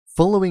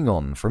Following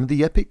on from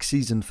the epic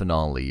season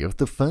finale of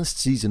the first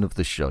season of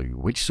the show,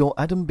 which saw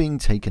Adam being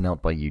taken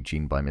out by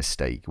Eugene by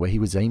mistake where he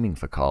was aiming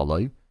for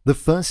Carlo, the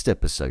first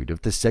episode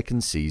of the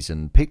second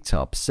season picked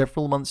up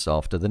several months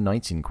after the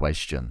night in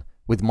question,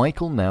 with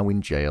Michael now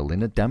in jail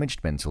in a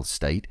damaged mental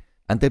state,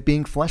 and there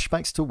being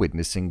flashbacks to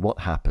witnessing what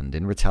happened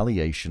in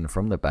retaliation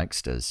from the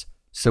Baxters.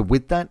 So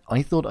with that,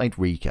 I thought I'd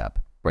recap,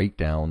 break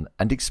down,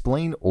 and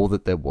explain all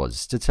that there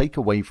was to take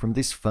away from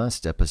this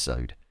first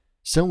episode.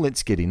 So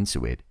let's get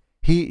into it.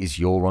 Here is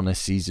Your Honor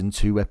Season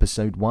 2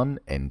 Episode 1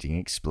 Ending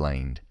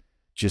Explained.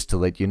 Just to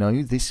let you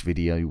know, this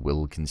video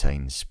will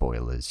contain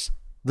spoilers.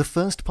 The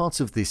first part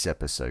of this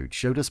episode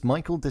showed us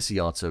Michael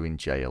Desiato in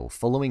jail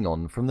following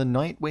on from the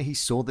night where he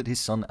saw that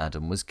his son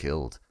Adam was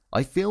killed.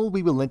 I feel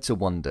we were led to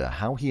wonder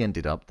how he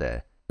ended up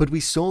there, but we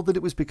saw that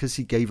it was because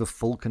he gave a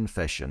full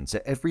confession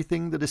to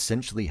everything that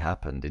essentially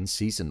happened in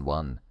Season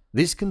 1.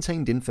 This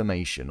contained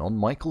information on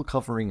Michael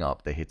covering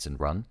up the hit and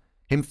run,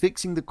 him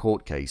fixing the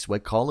court case where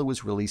Carlo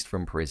was released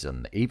from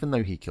prison even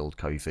though he killed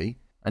Kofi,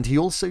 and he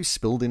also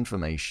spilled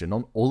information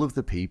on all of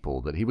the people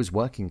that he was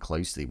working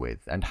closely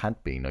with and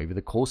had been over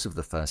the course of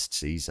the first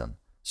season.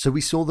 So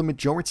we saw the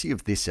majority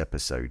of this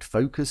episode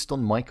focused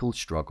on Michael's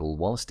struggle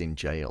whilst in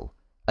jail.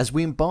 As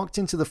we embarked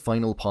into the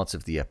final part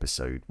of the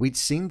episode, we'd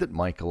seen that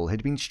Michael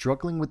had been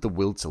struggling with the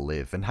will to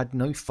live and had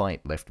no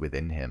fight left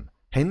within him.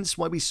 Hence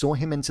why we saw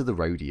him enter the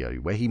rodeo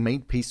where he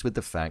made peace with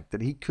the fact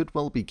that he could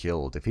well be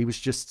killed if he was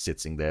just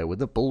sitting there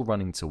with a bull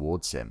running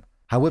towards him.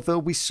 However,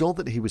 we saw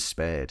that he was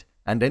spared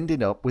and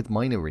ended up with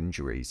minor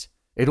injuries.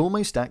 It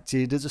almost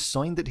acted as a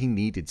sign that he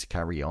needed to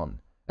carry on.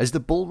 As the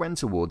bull ran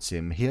towards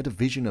him, he had a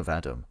vision of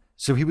Adam,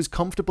 so he was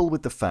comfortable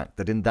with the fact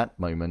that in that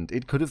moment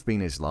it could have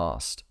been his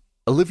last.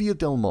 Olivia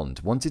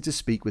Delmont wanted to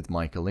speak with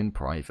Michael in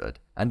private,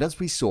 and as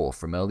we saw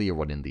from earlier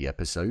on in the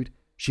episode,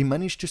 she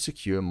managed to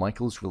secure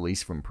Michael's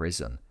release from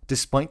prison,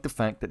 despite the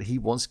fact that he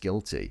was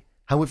guilty.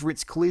 However,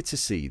 it's clear to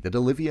see that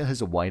Olivia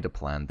has a wider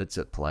plan that's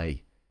at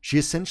play. She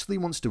essentially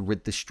wants to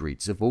rid the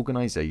streets of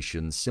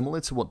organizations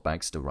similar to what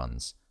Baxter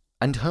runs,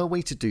 and her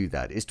way to do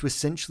that is to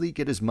essentially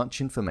get as much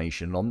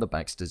information on the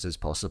Baxters as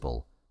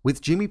possible.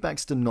 With Jimmy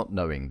Baxter not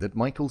knowing that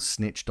Michael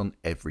snitched on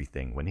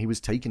everything when he was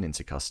taken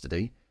into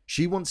custody,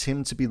 she wants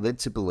him to be led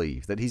to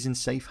believe that he's in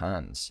safe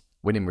hands,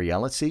 when in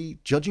reality,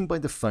 judging by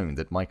the phone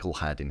that Michael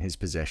had in his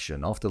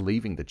possession after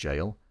leaving the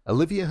jail,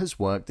 Olivia has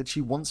work that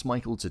she wants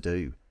Michael to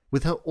do,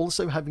 with her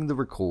also having the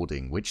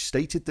recording which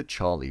stated that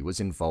Charlie was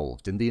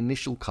involved in the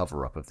initial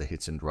cover-up of the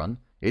hit and run.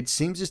 It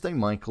seems as though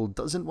Michael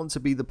doesn't want to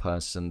be the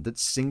person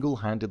that's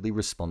single-handedly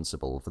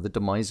responsible for the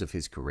demise of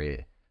his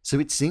career,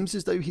 so it seems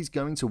as though he's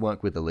going to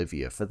work with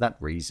Olivia for that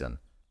reason.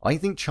 I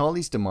think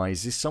Charlie's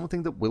demise is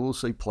something that will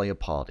also play a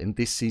part in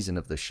this season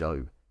of the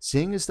show,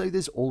 seeing as though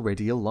there's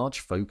already a large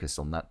focus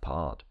on that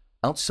part.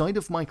 Outside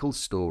of Michael's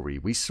story,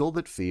 we saw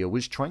that Fia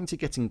was trying to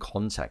get in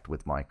contact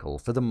with Michael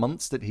for the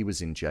months that he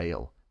was in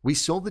jail. We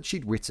saw that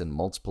she'd written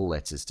multiple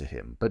letters to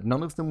him, but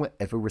none of them were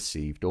ever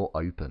received or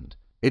opened.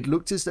 It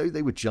looked as though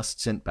they were just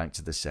sent back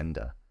to the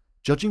sender.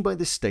 Judging by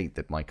the state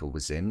that Michael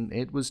was in,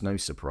 it was no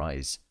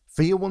surprise.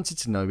 Fia wanted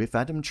to know if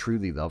Adam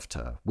truly loved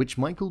her, which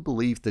Michael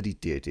believed that he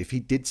did if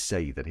he did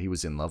say that he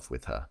was in love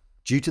with her,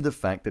 due to the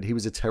fact that he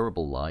was a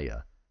terrible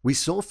liar. We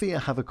saw Fia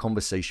have a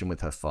conversation with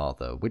her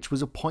father, which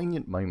was a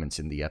poignant moment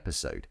in the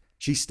episode.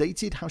 She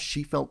stated how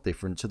she felt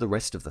different to the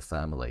rest of the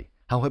family,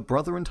 how her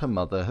brother and her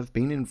mother have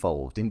been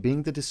involved in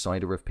being the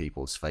decider of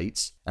people's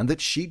fates, and that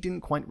she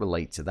didn't quite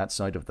relate to that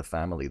side of the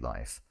family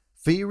life.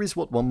 Fia is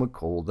what one would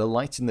call the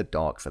light in the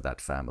dark for that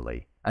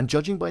family, and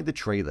judging by the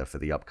trailer for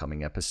the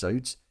upcoming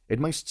episodes, it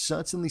most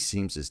certainly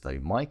seems as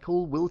though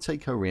Michael will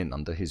take her in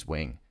under his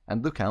wing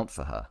and look out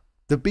for her.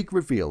 The big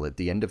reveal at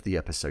the end of the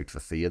episode for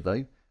Fia,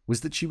 though,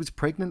 was that she was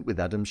pregnant with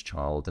Adam's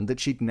child and that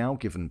she'd now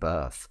given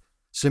birth.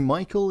 So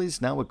Michael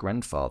is now a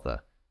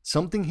grandfather,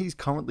 something he's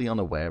currently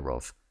unaware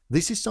of.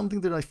 This is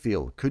something that I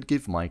feel could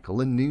give Michael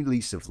a new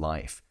lease of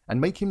life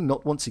and make him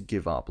not want to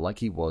give up like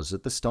he was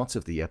at the start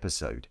of the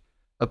episode.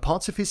 A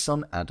part of his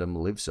son Adam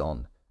lives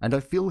on, and I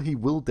feel he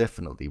will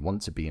definitely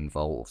want to be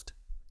involved.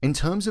 In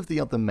terms of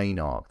the other main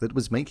arc that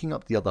was making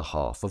up the other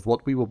half of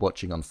what we were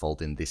watching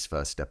unfold in this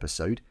first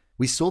episode,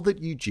 we saw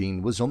that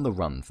Eugene was on the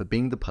run for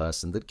being the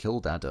person that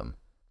killed Adam.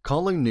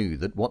 Carlo knew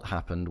that what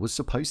happened was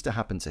supposed to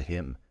happen to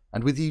him,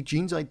 and with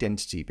Eugene's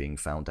identity being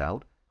found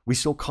out, we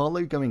saw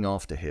Carlo going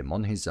after him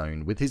on his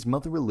own, with his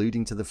mother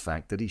alluding to the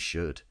fact that he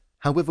should.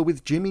 However,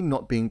 with Jimmy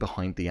not being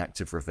behind the act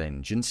of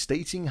revenge and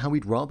stating how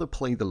he'd rather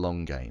play the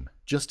long game,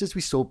 just as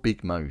we saw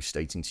Big Mo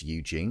stating to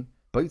Eugene,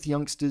 both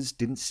youngsters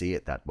didn't see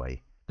it that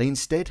way. They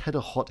instead had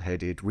a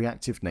hot-headed,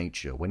 reactive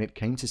nature when it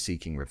came to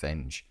seeking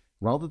revenge,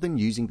 rather than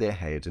using their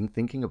head and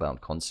thinking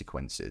about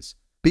consequences.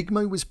 Big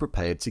Mo was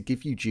prepared to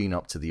give Eugene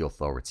up to the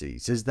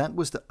authorities, as that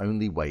was the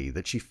only way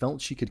that she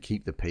felt she could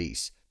keep the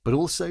peace, but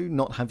also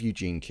not have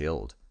Eugene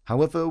killed.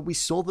 However, we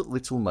saw that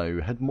Little Mo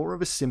had more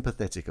of a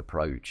sympathetic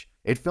approach.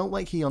 It felt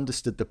like he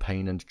understood the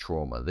pain and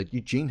trauma that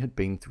Eugene had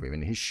been through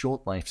in his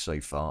short life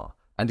so far,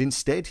 and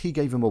instead he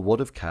gave him a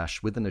wad of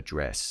cash with an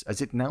address,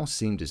 as it now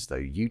seemed as though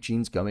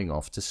Eugene's going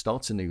off to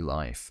start a new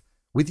life.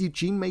 With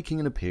Eugene making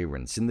an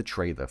appearance in the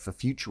trailer for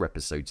future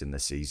episodes in the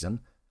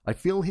season, I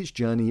feel his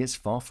journey is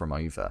far from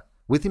over.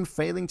 With him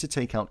failing to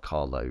take out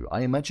Carlo,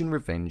 I imagine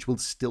revenge will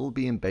still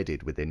be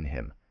embedded within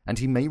him, and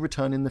he may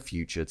return in the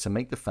future to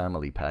make the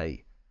family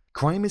pay.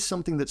 Crime is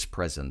something that's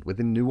present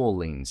within New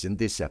Orleans in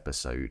this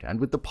episode,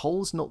 and with the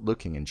polls not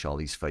looking in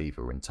Charlie's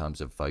favor in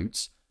terms of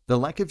votes, the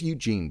lack of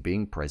Eugene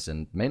being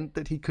present meant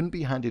that he couldn't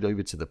be handed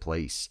over to the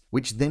police,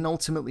 which then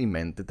ultimately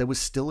meant that there was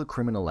still a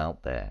criminal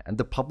out there and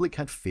the public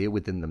had fear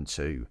within them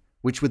too,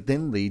 which would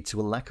then lead to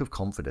a lack of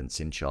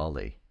confidence in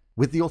Charlie.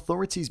 With the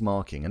authorities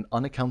marking an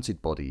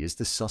unaccounted body as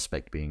the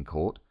suspect being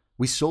caught,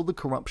 we saw the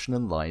corruption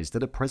and lies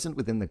that are present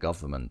within the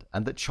government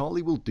and that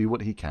Charlie will do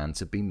what he can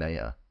to be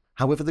mayor.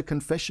 However, the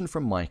confession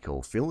from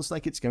Michael feels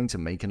like it's going to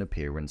make an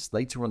appearance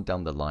later on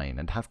down the line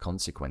and have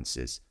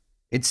consequences.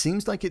 It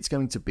seems like it's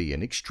going to be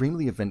an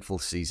extremely eventful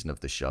season of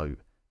the show,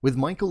 with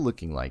Michael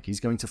looking like he's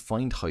going to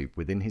find hope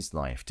within his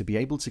life to be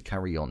able to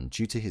carry on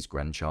due to his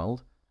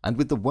grandchild, and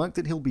with the work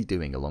that he'll be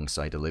doing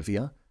alongside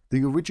Olivia,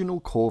 the original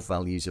core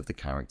values of the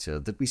character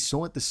that we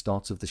saw at the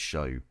start of the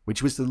show,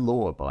 which was the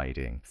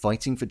law-abiding,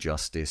 fighting for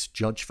justice,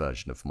 judge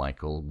version of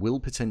Michael,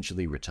 will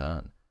potentially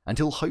return, and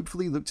he'll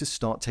hopefully look to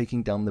start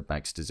taking down the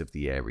Baxters of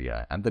the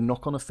area, and the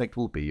knock-on effect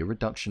will be a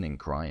reduction in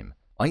crime.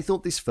 I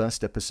thought this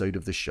first episode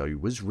of the show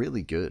was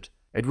really good.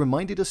 It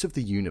reminded us of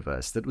the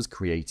universe that was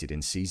created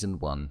in Season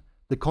 1,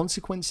 the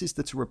consequences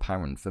that are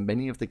apparent for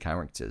many of the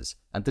characters,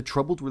 and the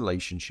troubled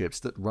relationships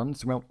that run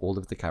throughout all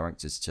of the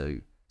characters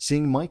too.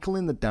 Seeing Michael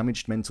in the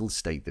damaged mental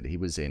state that he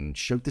was in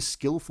showed the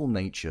skillful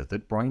nature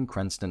that Bryan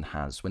Cranston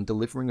has when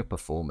delivering a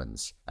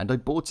performance, and I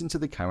bought into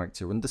the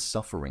character and the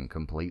suffering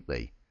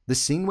completely. The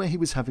scene where he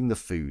was having the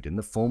food in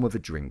the form of a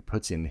drink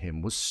put in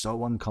him was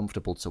so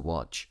uncomfortable to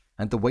watch,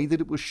 and the way that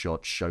it was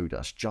shot showed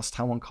us just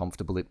how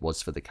uncomfortable it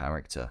was for the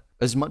character.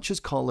 As much as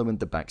Carlo and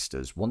the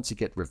Baxters want to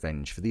get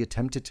revenge for the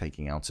attempted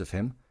taking out of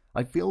him,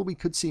 I feel we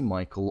could see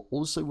Michael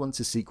also want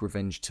to seek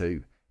revenge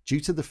too, due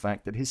to the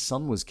fact that his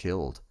son was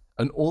killed.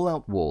 An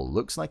all-out war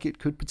looks like it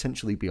could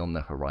potentially be on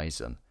the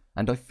horizon,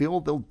 and I feel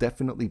there'll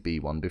definitely be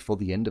one before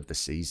the end of the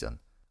season.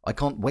 I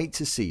can't wait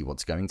to see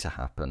what's going to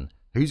happen,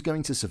 who's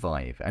going to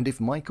survive, and if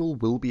Michael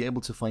will be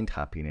able to find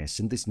happiness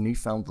in this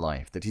newfound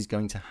life that he's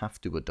going to have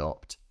to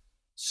adopt.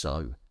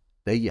 So,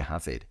 there you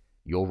have it,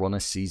 Your Honor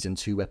Season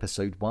 2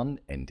 Episode 1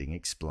 Ending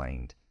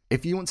Explained.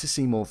 If you want to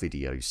see more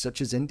videos such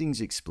as Endings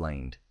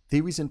Explained,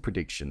 theories and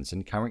predictions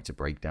and character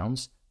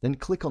breakdowns, then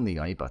click on the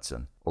I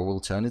button, or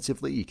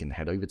alternatively you can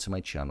head over to my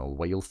channel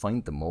where you'll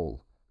find them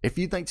all. If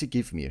you'd like to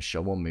give me a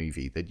show or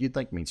movie that you'd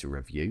like me to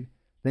review,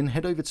 then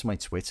head over to my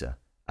Twitter,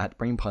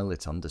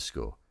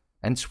 @BrainPilot_,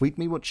 and tweet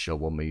me what show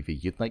or movie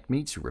you'd like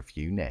me to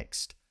review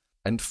next.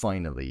 And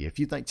finally, if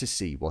you'd like to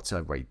see what I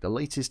rate the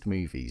latest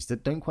movies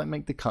that don't quite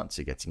make the cut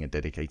to getting a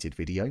dedicated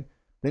video,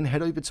 then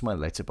head over to my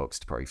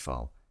Letterboxd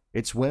profile.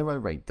 It's where I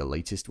rate the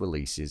latest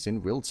releases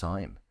in real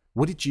time.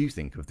 What did you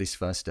think of this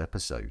first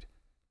episode?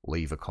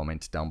 Leave a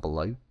comment down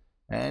below,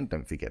 and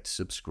don't forget to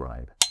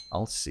subscribe.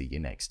 I'll see you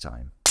next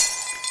time.